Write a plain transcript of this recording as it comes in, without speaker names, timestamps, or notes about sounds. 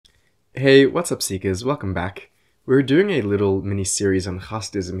Hey, what's up Seekers? Welcome back. We're doing a little mini-series on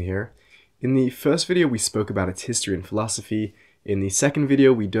Hasidism here. In the first video we spoke about its history and philosophy. In the second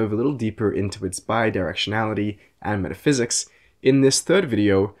video we dove a little deeper into its bidirectionality and metaphysics. In this third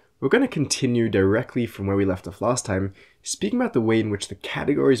video we're going to continue directly from where we left off last time, speaking about the way in which the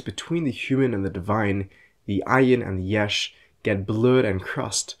categories between the human and the divine, the ayin and the yesh, get blurred and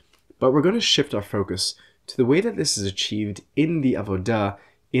crossed. But we're going to shift our focus to the way that this is achieved in the Avodah,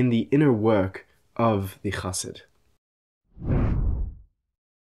 in the inner work of the Chassid.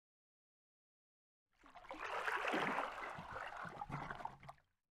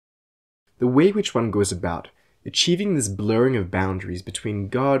 The way which one goes about achieving this blurring of boundaries between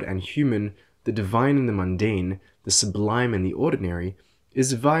God and human, the divine and the mundane, the sublime and the ordinary,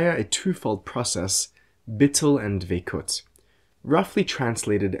 is via a twofold process, Bitul and D'vekut, roughly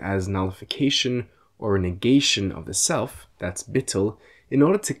translated as nullification or a negation of the self, that's Bitul, in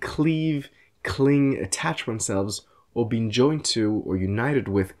order to cleave, cling, attach oneself, or be joined to or united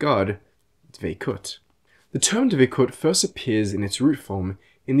with God, D'vekut. The term D'vekut first appears in its root form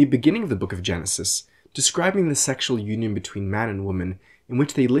in the beginning of the book of Genesis, describing the sexual union between man and woman, in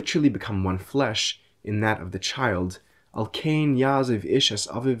which they literally become one flesh, in that of the child. Al kain yazev ish es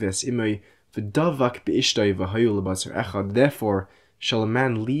aviv es imoi v'davak be'ishtoi v'hayu l'basar echad. Therefore shall a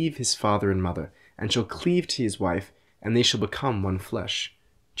man leave his father and mother, and shall cleave to his wife, and they shall become one flesh.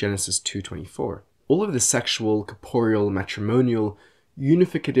 Genesis 2:24. All of the sexual, corporeal, matrimonial,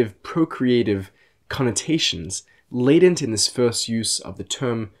 unificative, procreative connotations latent in this first use of the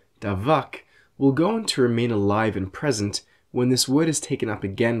term davak will go on to remain alive and present when this word is taken up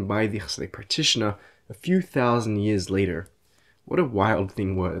again by the Hasidic practitioner a few thousand years later. What a wild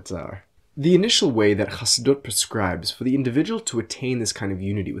thing words are. The initial way that Hasidut prescribes for the individual to attain this kind of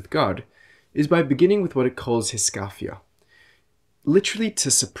unity with God is by beginning with what it calls Hiskafya, literally to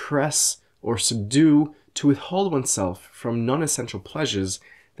suppress or subdue, to withhold oneself from non-essential pleasures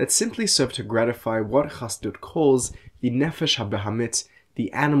that simply serve to gratify what Hasidut calls the Nefesh Habehamit, the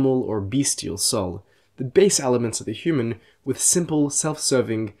animal or bestial soul, the base elements of the human with simple,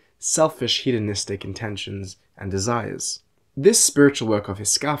 self-serving, selfish, hedonistic intentions and desires. This spiritual work of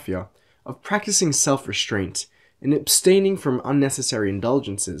Hiskafya, of practicing self-restraint and abstaining from unnecessary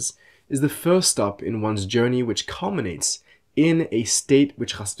indulgences, is the first stop in one's journey which culminates in a state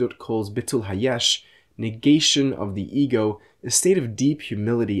which Hasidut calls Bitul Hayesh, negation of the ego, a state of deep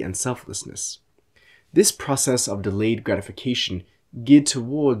humility and selflessness. This process of delayed gratification geared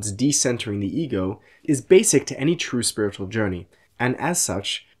towards decentering the ego is basic to any true spiritual journey, and as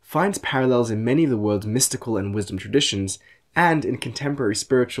such, finds parallels in many of the world's mystical and wisdom traditions and in contemporary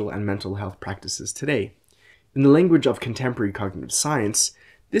spiritual and mental health practices today. In the language of contemporary cognitive science,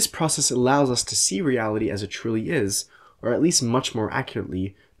 this process allows us to see reality as it truly is, or at least much more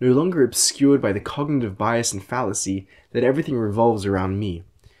accurately, no longer obscured by the cognitive bias and fallacy that everything revolves around me.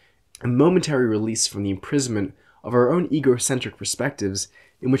 A momentary release from the imprisonment of our own egocentric perspectives,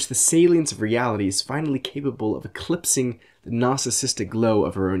 in which the salience of reality is finally capable of eclipsing the narcissistic glow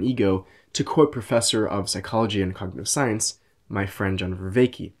of our own ego, to quote Professor of Psychology and Cognitive Science, my friend John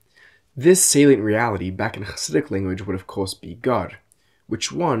Vervaeke. This salient reality, back in Hasidic language, would of course be God, which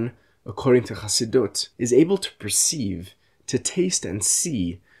one, according to Hasidut, is able to perceive, to taste and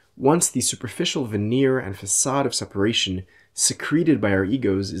see, once the superficial veneer and facade of separation secreted by our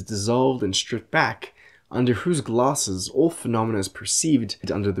egos is dissolved and stripped back, under whose glasses all phenomena is perceived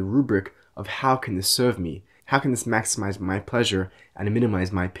under the rubric of how can this serve me, how can this maximize my pleasure and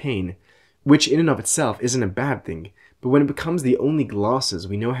minimize my pain, which in and of itself isn't a bad thing, but when it becomes the only glasses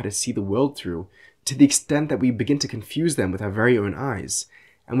we know how to see the world through, to the extent that we begin to confuse them with our very own eyes,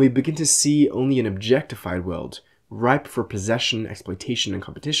 and we begin to see only an objectified world, ripe for possession, exploitation, and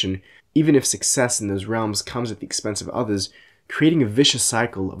competition, even if success in those realms comes at the expense of others, creating a vicious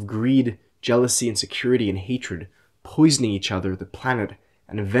cycle of greed, jealousy, insecurity, and hatred, poisoning each other, the planet,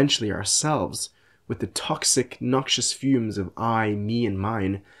 and eventually ourselves, with the toxic, noxious fumes of I, me, and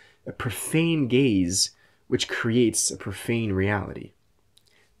mine, a profane gaze which creates a profane reality.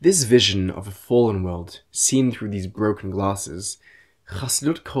 This vision of a fallen world, seen through these broken glasses,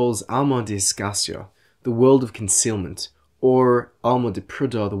 Hasidut calls Alma de Hiskafya, the world of concealment, or Alma de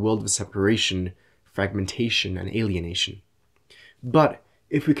Pruda, the world of separation, fragmentation, and alienation. But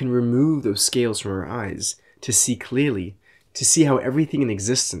if we can remove those scales from our eyes, to see clearly, to see how everything in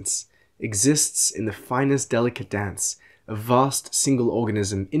existence exists in the finest delicate dance, a vast single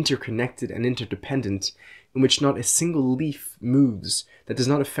organism interconnected and interdependent, in which not a single leaf moves that does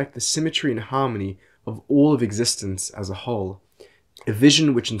not affect the symmetry and harmony of all of existence as a whole. A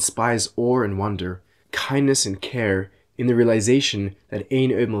vision which inspires awe and wonder, kindness and care, in the realization that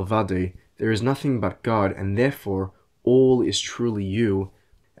Ein Od Milvado, there is nothing but God, and therefore all is truly you,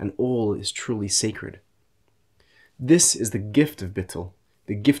 and all is truly sacred. This is the gift of Bitul,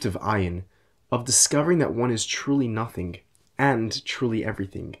 the gift of Ayin, of discovering that one is truly nothing, and truly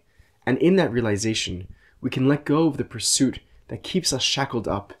everything. And in that realization, we can let go of the pursuit that keeps us shackled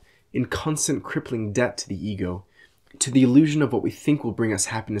up in constant crippling debt to the ego, to the illusion of what we think will bring us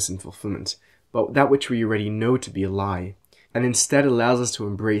happiness and fulfillment, but that which we already know to be a lie, and instead allows us to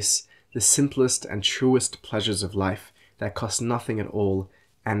embrace the simplest and truest pleasures of life that cost nothing at all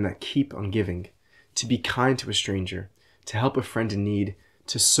and that keep on giving, to be kind to a stranger, to help a friend in need,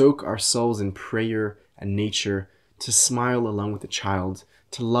 to soak our souls in prayer and nature, to smile along with the child,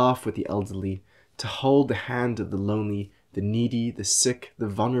 to laugh with the elderly, to hold the hand of the lonely, the needy, the sick, the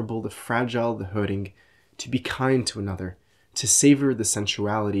vulnerable, the fragile, the hurting, to be kind to another, to savor the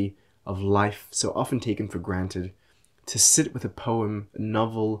sensuality of life so often taken for granted, to sit with a poem, a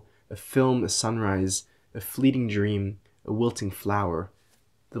novel, a film, a sunrise, a fleeting dream, a wilting flower.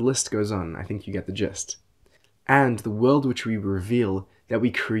 The list goes on, I think you get the gist. And the world which we reveal, that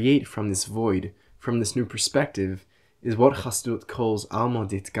we create from this void, from this new perspective, is what Hasidut calls Alma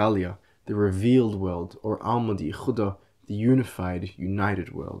d'Itgalia, the revealed world, or Alma d'Ichuda, the unified,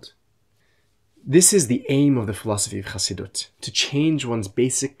 united world. This is the aim of the philosophy of Hasidut, to change one's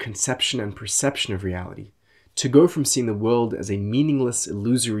basic conception and perception of reality, to go from seeing the world as a meaningless,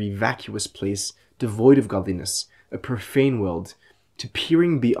 illusory, vacuous place devoid of godliness, a profane world, to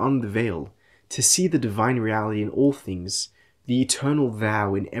peering beyond the veil, to see the divine reality in all things, the eternal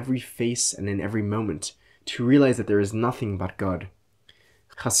thou in every face and in every moment, to realize that there is nothing but God.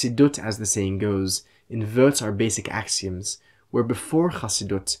 Hasidut, as the saying goes, inverts our basic axioms, where before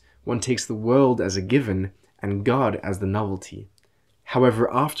Hasidut, one takes the world as a given and God as the novelty.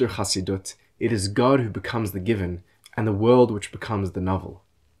 However, after Hasidut, it is God who becomes the given and the world which becomes the novel.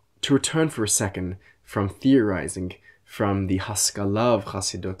 To return for a second from theorizing, from the Haskalah of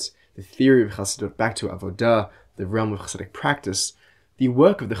Hasidut, the theory of Hasidut, back to Avodah, the realm of Hasidic practice, the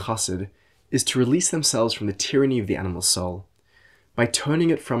work of the Hasid is to release themselves from the tyranny of the animal soul, by turning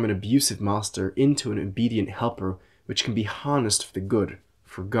it from an abusive master into an obedient helper which can be harnessed for the good,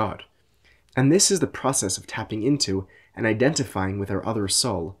 for God. And this is the process of tapping into and identifying with our other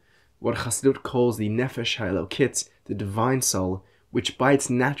soul, what Hasidut calls the Nefesh HaElokit, the divine soul, which by its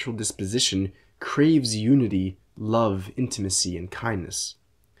natural disposition craves unity, love, intimacy, and kindness.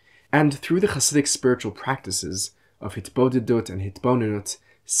 And through the Hasidic spiritual practices of Hitbodeut and Hibonenut,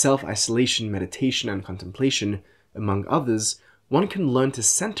 self-isolation, meditation, and contemplation, among others, one can learn to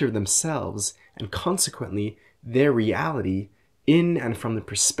center themselves and consequently their reality in and from the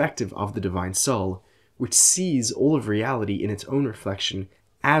perspective of the divine soul, which sees all of reality in its own reflection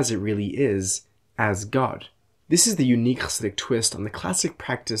as it really is, as God. This is the unique Hasidic twist on the classic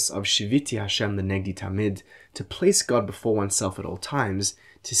practice of Shiviti Hashem L'negdi Tamid, to place God before oneself at all times,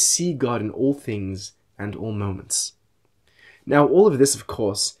 to see God in all things and all moments. Now, all of this, of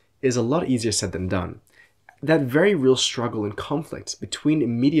course, is a lot easier said than done. That very real struggle and conflict between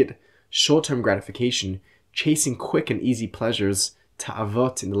immediate short-term gratification, chasing quick and easy pleasures,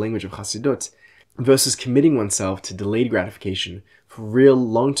 ta'avot in the language of Hasidut, versus committing oneself to delayed gratification for real,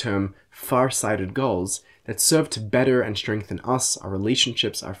 long-term, far-sighted goals that serve to better and strengthen us, our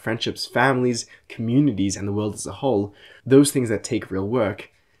relationships, our friendships, families, communities, and the world as a whole, those things that take real work,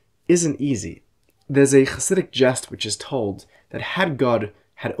 isn't easy. There's a Hasidic jest which is told that had God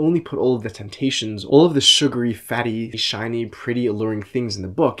had only put all of the temptations, all of the sugary, fatty, shiny, pretty, alluring things in the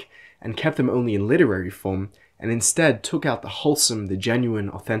book, and kept them only in literary form, and instead took out the wholesome, the genuine,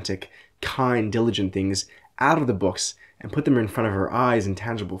 authentic, kind, diligent things out of the books and put them in front of our eyes in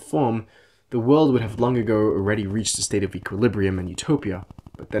tangible form, the world would have long ago already reached a state of equilibrium and utopia.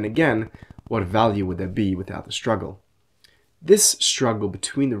 But then again, what value would there be without the struggle? This struggle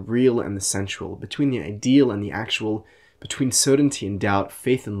between the real and the sensual, between the ideal and the actual, between certainty and doubt,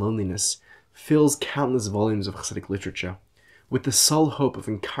 faith and loneliness, fills countless volumes of Hasidic literature, with the sole hope of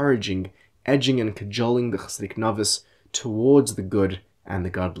encouraging, edging and cajoling the Hasidic novice towards the good and the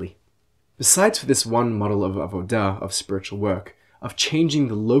godly. Besides for this one model of avodah, of spiritual work, of changing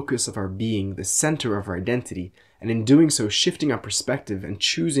the locus of our being, the center of our identity, and in doing so shifting our perspective and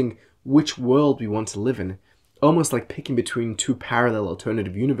choosing which world we want to live in, almost like picking between two parallel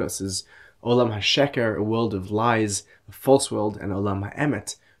alternative universes, Olam HaSheker, a world of lies, a false world, and Olam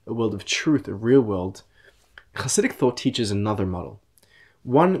HaEmet, a world of truth, a real world, Hasidic thought teaches another model,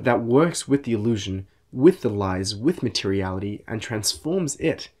 one that works with the illusion, with the lies, with materiality, and transforms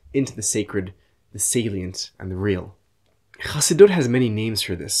it into the sacred, the salient, and the real. Hasidut has many names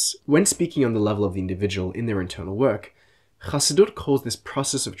for this. When speaking on the level of the individual in their internal work, Hasidut calls this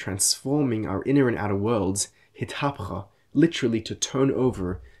process of transforming our inner and outer worlds Hishapcha, literally to turn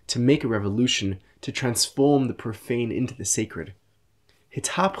over, to make a revolution, to transform the profane into the sacred.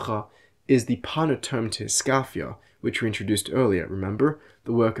 Hishapcha is the partner term to Hiskafya, which we introduced earlier, remember?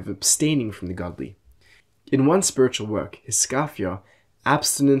 The work of abstaining from the godly. In one spiritual work, Hiskafya,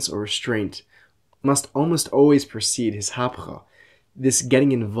 abstinence or restraint, must almost always precede Hishapcha, this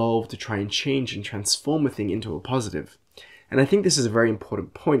getting involved to try and change and transform a thing into a positive. And I think this is a very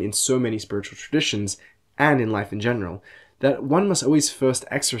important point in so many spiritual traditions and in life in general, that one must always first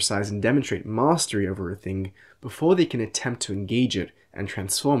exercise and demonstrate mastery over a thing before they can attempt to engage it and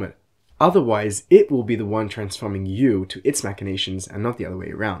transform it. Otherwise, it will be the one transforming you to its machinations and not the other way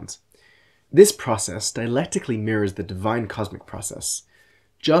around. This process dialectically mirrors the divine cosmic process.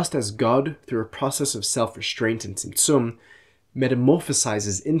 Just as God, through a process of self-restraint and tzimtzum,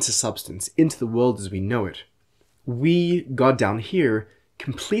 metamorphosizes into substance, into the world as we know it, we, God down here,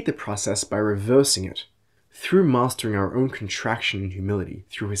 complete the process by reversing it. Through mastering our own contraction and humility,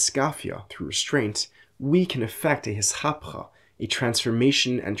 through hiskafya, through restraint, we can effect a hishapcha, a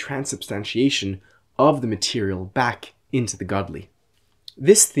transformation and transubstantiation of the material back into the godly.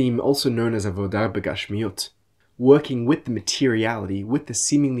 This theme, also known as Avoda B'Gashmiut, working with the materiality, with the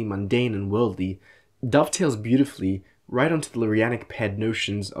seemingly mundane and worldly, dovetails beautifully right onto the Lurianic paired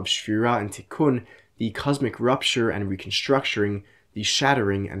notions of Shvira and Tikkun, the cosmic rupture and reconstructuring, the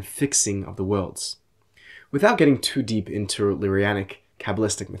shattering and fixing of the worlds. Without getting too deep into Lurianic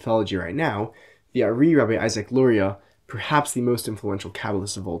Kabbalistic mythology right now, the Ari Rabbi Isaac Luria, perhaps the most influential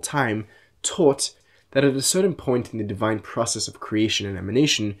Kabbalist of all time, taught that at a certain point in the divine process of creation and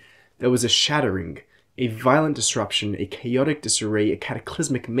emanation, there was a shattering, a violent disruption, a chaotic disarray, a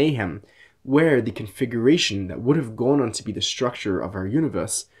cataclysmic mayhem, where the configuration that would have gone on to be the structure of our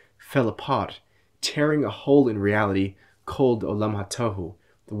universe fell apart, tearing a hole in reality called Olam HaTohu,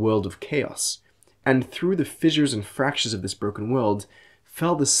 the world of chaos. And through the fissures and fractures of this broken world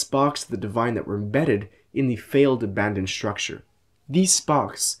fell the sparks of the divine that were embedded in the failed, abandoned structure. These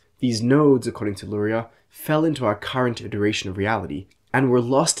sparks, these nodes, according to Luria, fell into our current iteration of reality, and were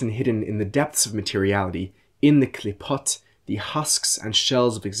lost and hidden in the depths of materiality, in the klipot, the husks and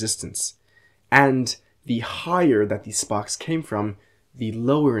shells of existence. And the higher that these sparks came from, the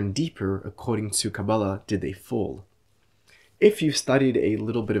lower and deeper, according to Kabbalah, did they fall. If you've studied a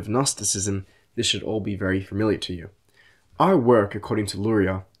little bit of Gnosticism, this should all be very familiar to you. Our work, according to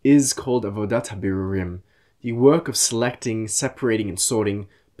Luria, is called Avodat Habirurim, the work of selecting, separating and sorting,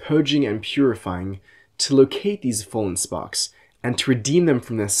 purging and purifying, to locate these fallen sparks, and to redeem them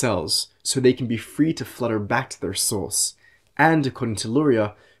from their cells, so they can be free to flutter back to their source. And, according to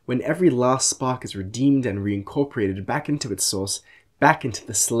Luria, when every last spark is redeemed and reincorporated back into its source, back into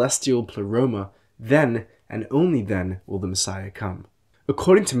the celestial pleroma, then, and only then, will the Messiah come.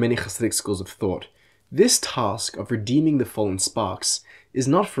 According to many Hasidic schools of thought, this task of redeeming the fallen sparks is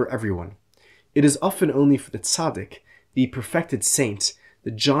not for everyone. It is often only for the tzaddik, the perfected saint,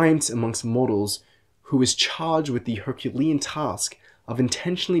 the giant amongst mortals, who is charged with the Herculean task of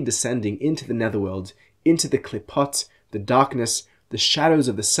intentionally descending into the netherworld, into the klipot, the darkness, the shadows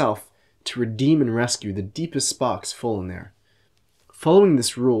of the self, to redeem and rescue the deepest sparks fallen there. Following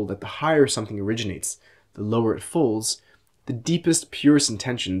this rule that the higher something originates, the lower it falls, the deepest, purest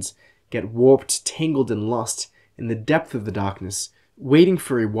intentions get warped, tangled, and lost in the depth of the darkness, waiting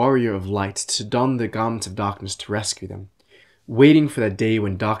for a warrior of light to don the garment of darkness to rescue them, waiting for that day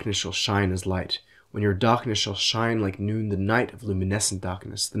when darkness shall shine as light, when your darkness shall shine like noon, the night of luminescent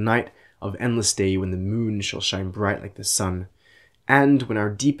darkness, the night of endless day when the moon shall shine bright like the sun, and when our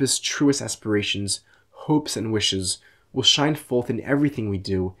deepest, truest aspirations, hopes, and wishes will shine forth in everything we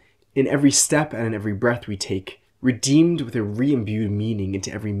do, in every step and in every breath we take, redeemed with a re-imbued meaning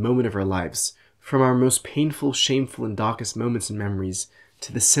into every moment of our lives, from our most painful, shameful, and darkest moments and memories,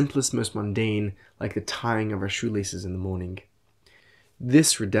 to the simplest, most mundane, like the tying of our shoelaces in the morning.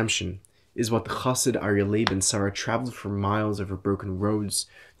 This redemption is what the Chassid Aryeh ben Sarah traveled for miles over broken roads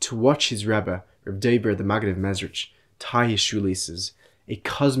to watch his Rebbe, Reb Deber the Maggid of Mezrich, tie his shoelaces, a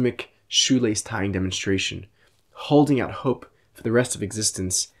cosmic shoelace tying demonstration, holding out hope for the rest of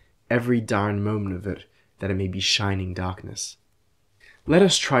existence, every darn moment of it, that it may be shining darkness. Let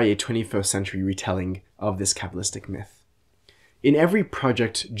us try a 21st century retelling of this Kabbalistic myth. In every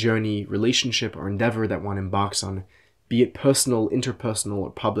project, journey, relationship, or endeavor that one embarks on, be it personal, interpersonal,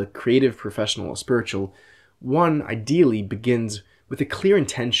 or public, creative, professional, or spiritual, one ideally begins with a clear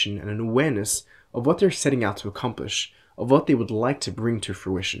intention and an awareness of what they're setting out to accomplish, of what they would like to bring to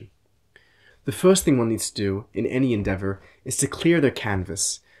fruition. The first thing one needs to do in any endeavor is to clear their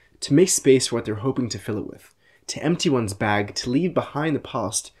canvas, to make space for what they're hoping to fill it with, to empty one's bag, to leave behind the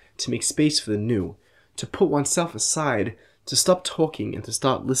past, to make space for the new, to put oneself aside, to stop talking and to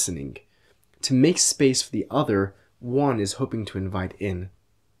start listening, to make space for the other one is hoping to invite in.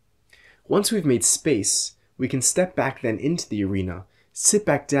 Once we've made space, we can step back then into the arena, sit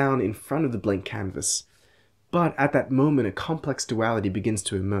back down in front of the blank canvas. But at that moment, a complex duality begins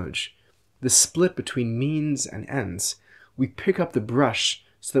to emerge. The split between means and ends. We pick up the brush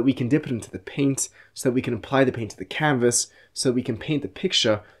so that we can dip it into the paint, so that we can apply the paint to the canvas, so that we can paint the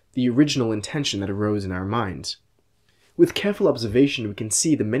picture, the original intention that arose in our mind. With careful observation, we can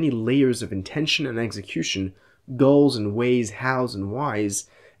see the many layers of intention and execution, goals and ways, hows and whys,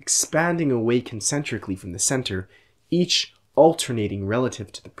 expanding away concentrically from the center, each alternating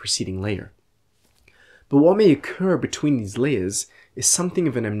relative to the preceding layer. But what may occur between these layers is something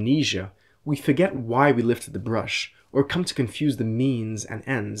of an amnesia. We forget why we lifted the brush, or come to confuse the means and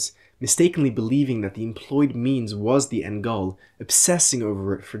ends, mistakenly believing that the employed means was the end goal, obsessing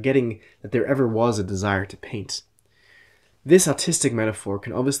over it, forgetting that there ever was a desire to paint. This artistic metaphor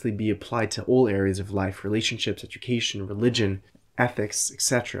can obviously be applied to all areas of life: relationships, education, religion, ethics,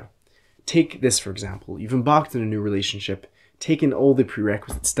 etc. Take this for example. You've embarked on a new relationship, taken all the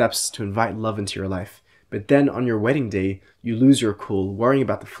prerequisite steps to invite love into your life, but then on your wedding day, you lose your cool, worrying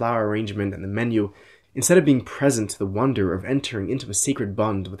about the flower arrangement and the menu, instead of being present to the wonder of entering into a sacred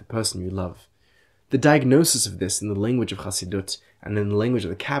bond with the person you love. The diagnosis of this in the language of Hasidut and in the language of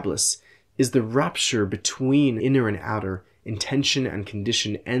the Kabbalists is the rupture between inner and outer, intention and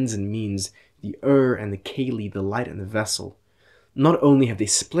condition, ends and means, the Ohr and the Keli, the light and the vessel. Not only have they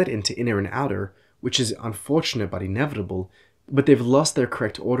split into inner and outer, which is unfortunate but inevitable, but they've lost their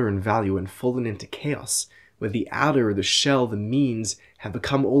correct order and value and fallen into chaos, where the outer, the shell, the means have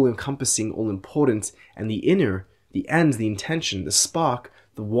become all-encompassing, all-important, and the inner, the end, the intention, the spark,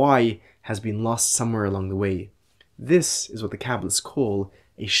 the why, has been lost somewhere along the way. This is what the Kabbalists call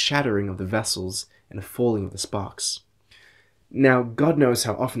a shattering of the vessels and a falling of the sparks. Now, God knows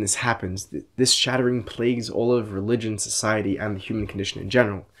how often this happens. This shattering plagues all of religion, society, and the human condition in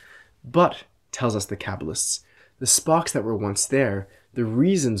general. But, tells us the Kabbalists, the sparks that were once there, the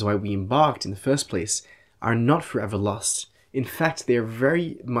reasons why we embarked in the first place, are not forever lost. In fact, they are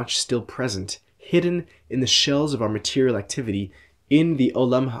very much still present, hidden in the shells of our material activity, in the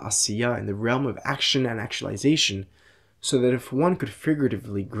Olam HaAsiya, in the realm of action and actualization, so that if one could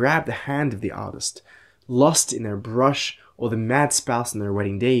figuratively grab the hand of the artist, lost in their brush, or the mad spouse on their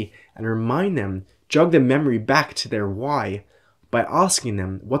wedding day, and remind them, jog their memory back to their why, by asking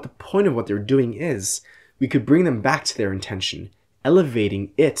them what the point of what they're doing is, we could bring them back to their intention,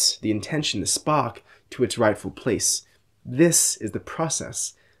 elevating it, the intention, the spark, to its rightful place. This is the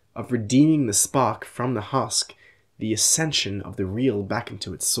process of redeeming the spark from the husk, the ascension of the real back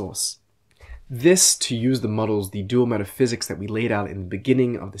into its source. This, to use the models, the dual metaphysics that we laid out in the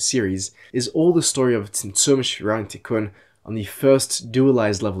beginning of the series, is all the story of Shvira and Tikkun on the first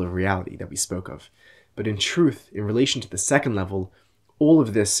dualized level of reality that we spoke of. But in truth, in relation to the second level, all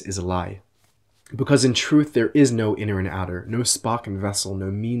of this is a lie. Because in truth there is no inner and outer, no spark and vessel, no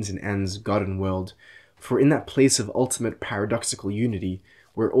means and ends, God and world. For in that place of ultimate paradoxical unity,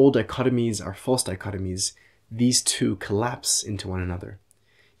 where all dichotomies are false dichotomies, these two collapse into one another.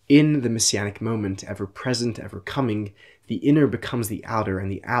 In the messianic moment, ever present, ever coming, the inner becomes the outer,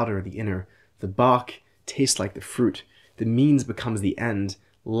 and the outer the inner. The bark tastes like the fruit. The means becomes the end.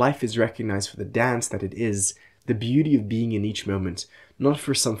 Life is recognized for the dance that it is, the beauty of being in each moment, not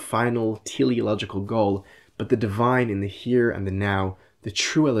for some final teleological goal, but the divine in the here and the now, the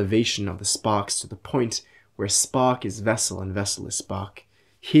true elevation of the sparks to the point where spark is vessel and vessel is spark.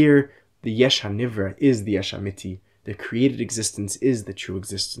 Here, the Yesh HaNivra is the Yesh HaMiti, the created existence is the true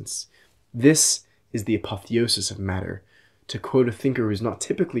existence. This is the apotheosis of matter. To quote a thinker who is not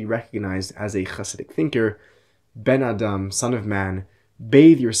typically recognized as a Hasidic thinker, Ben Adam, son of man,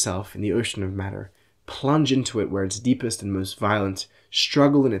 bathe yourself in the ocean of matter, plunge into it where it's deepest and most violent,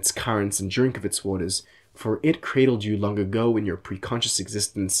 struggle in its currents and drink of its waters, for it cradled you long ago in your preconscious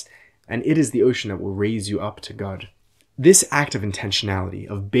existence, and it is the ocean that will raise you up to God. This act of intentionality,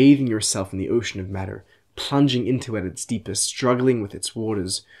 of bathing yourself in the ocean of matter, plunging into it at its deepest, struggling with its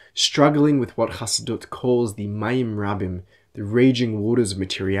waters, struggling with what Hasidut calls the Mayim Rabim, the raging waters of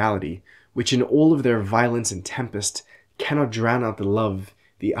materiality, which in all of their violence and tempest cannot drown out the love,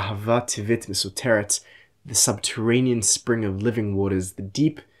 the Ahava Tivit Mesuteret, the subterranean spring of living waters, the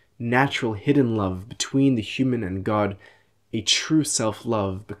deep, natural, hidden love between the human and God, a true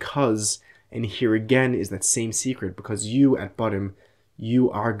self-love, because, and here again is that same secret, because you, at bottom, you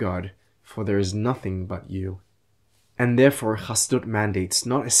are God, for there is nothing but you. And therefore Hasidut mandates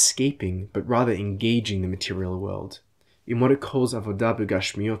not escaping, but rather engaging the material world, in what it calls Avoda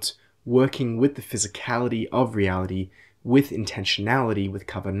B'Gashmiut, working with the physicality of reality, with intentionality, with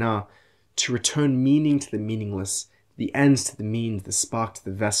Kavana, to return meaning to the meaningless, the ends to the means, the spark to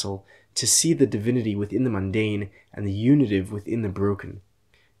the vessel, to see the divinity within the mundane and the unitive within the broken.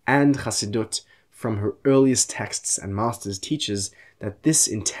 And Hasidut, from her earliest texts and masters, teaches that this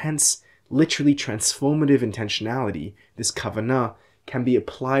intense, literally transformative intentionality, this Kavana, can be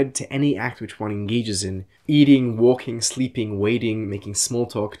applied to any act which one engages in: eating, walking, sleeping, waiting, making small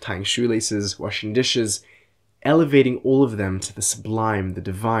talk, tying shoelaces, washing dishes, elevating all of them to the sublime, the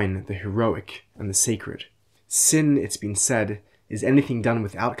divine, the heroic, and the sacred. Sin, it's been said, is anything done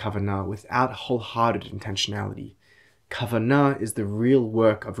without Kavana, without wholehearted intentionality. Kavana is the real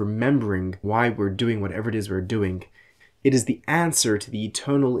work of remembering why we're doing whatever it is we're doing. It is the answer to the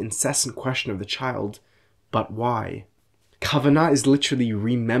eternal, incessant question of the child, but why? Kavana is literally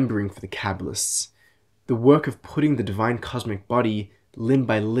remembering for the Kabbalists, the work of putting the divine cosmic body, limb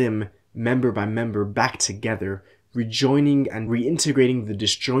by limb, member by member, back together, rejoining and reintegrating the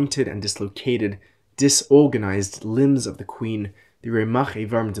disjointed and dislocated, disorganized limbs of the Queen, the Remach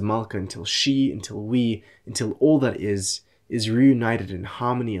Evarm de Malka, until she, until we, until all that is reunited in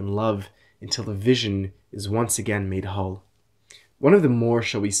harmony and love, until the vision is once again made whole. One of the more,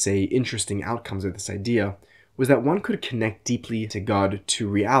 shall we say, interesting outcomes of this idea was that one could connect deeply to God, to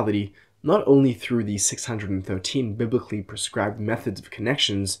reality, not only through the 613 biblically prescribed methods of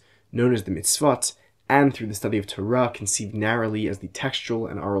connections known as the mitzvot, and through the study of Torah conceived narrowly as the textual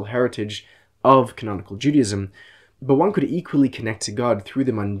and oral heritage of canonical Judaism, but one could equally connect to God through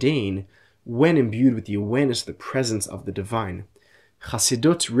the mundane when imbued with the awareness of the presence of the divine.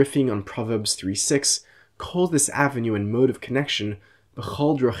 Hasidut, riffing on Proverbs 3:6, calls this avenue and mode of connection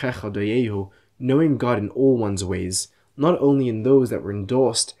B'chol drochecha doyehu, knowing God in all one's ways, not only in those that were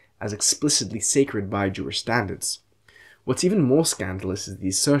endorsed as explicitly sacred by Jewish standards. What's even more scandalous is the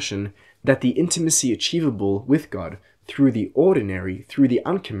assertion that the intimacy achievable with God through the ordinary, through the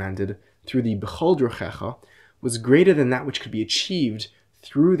uncommanded, through the B'chol drochecha, was greater than that which could be achieved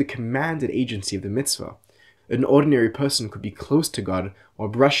through the commanded agency of the mitzvah. An ordinary person could be close to God while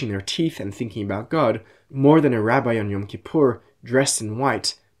brushing their teeth and thinking about God more than a rabbi on Yom Kippur dressed in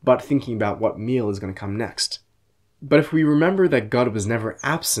white but thinking about what meal is going to come next. But if we remember that God was never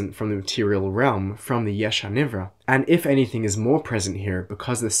absent from the material realm, from the Yesh HaNivra, and if anything is more present here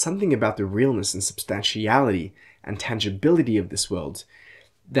because there's something about the realness and substantiality and tangibility of this world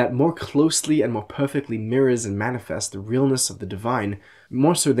that more closely and more perfectly mirrors and manifests the realness of the divine,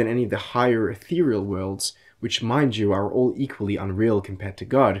 more so than any of the higher ethereal worlds, which, mind you, are all equally unreal compared to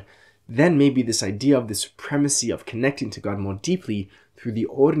God, then maybe this idea of the supremacy of connecting to God more deeply through the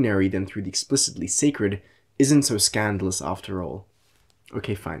ordinary than through the explicitly sacred isn't so scandalous after all.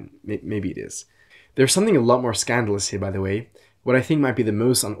 Okay, fine, maybe it is. There's something a lot more scandalous here, by the way. What I think might be the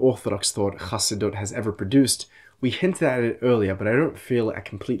most unorthodox thought Hasidut has ever produced. We hinted at it earlier, but I don't feel at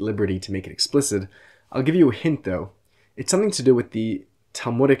complete liberty to make it explicit. I'll give you a hint, though. It's something to do with the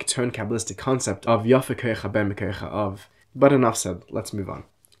Talmudic turned Kabbalistic concept of Yafa Koyecha Ben Koyecha Av. But enough said, let's move on.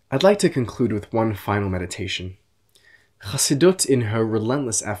 I'd like to conclude with one final meditation. Hasidut, in her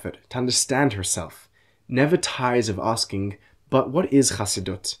relentless effort to understand herself, never tires of asking, but what is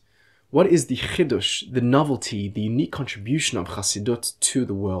Hasidut? What is the chidush, the novelty, the unique contribution of Hasidut to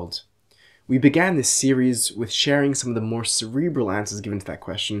the world? We began this series with sharing some of the more cerebral answers given to that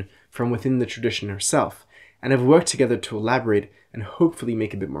question from within the tradition herself, and have worked together to elaborate and hopefully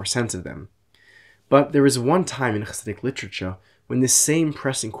make a bit more sense of them. But there is one time in Hasidic literature when this same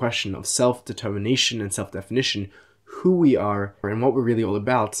pressing question of self-determination and self-definition, who we are and what we're really all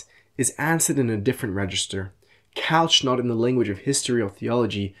about, is answered in a different register, couched not in the language of history or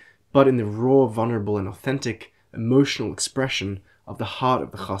theology, but in the raw, vulnerable, and authentic emotional expression of the heart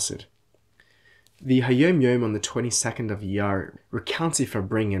of the Chassid. The Hayom Yom on the 22nd of Iyar recounts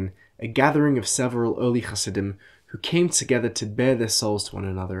Ifabringen, a gathering of several early Hasidim who came together to bare their souls to one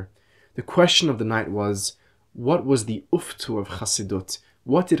another. The question of the night was, what was the uftu of Hasidut?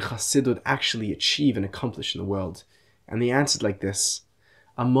 What did Hasidut actually achieve and accomplish in the world? And they answered like this: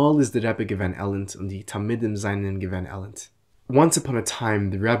 Amal is the Rebbe gewen elend und die Talmidim seinen gewen elend. Once upon a time,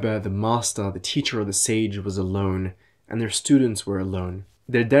 the Rebbe, the master, the teacher or the sage was alone, and their students were alone.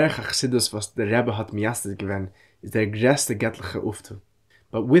 Der derech Chassidus was der Rebbe hat miyastet gewen is der größte göttliche uftu.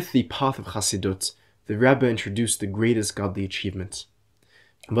 But with the path of Hasidut, the Rebbe introduced the greatest godly achievement.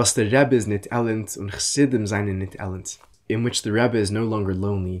 Was der Rebbe is nit elend und Chassidim seinen nit elend, in which the Rebbe is no longer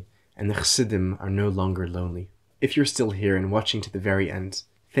lonely, and the Chassidim are no longer lonely. If you're still here and watching to the very end,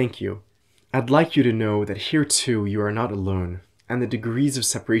 thank you. I'd like you to know that here too you are not alone, and the degrees of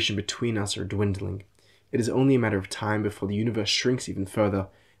separation between us are dwindling. It is only a matter of time before the universe shrinks even further,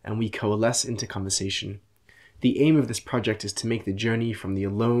 and we coalesce into conversation. The aim of this project is to make the journey from the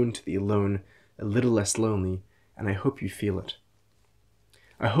alone to the alone a little less lonely, and I hope you feel it.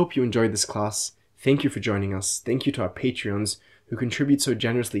 I hope you enjoyed this class. Thank you for joining us. Thank you to our Patreons who contribute so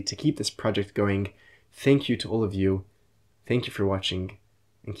generously to keep this project going. Thank you to all of you. Thank you for watching,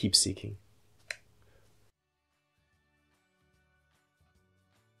 and keep seeking.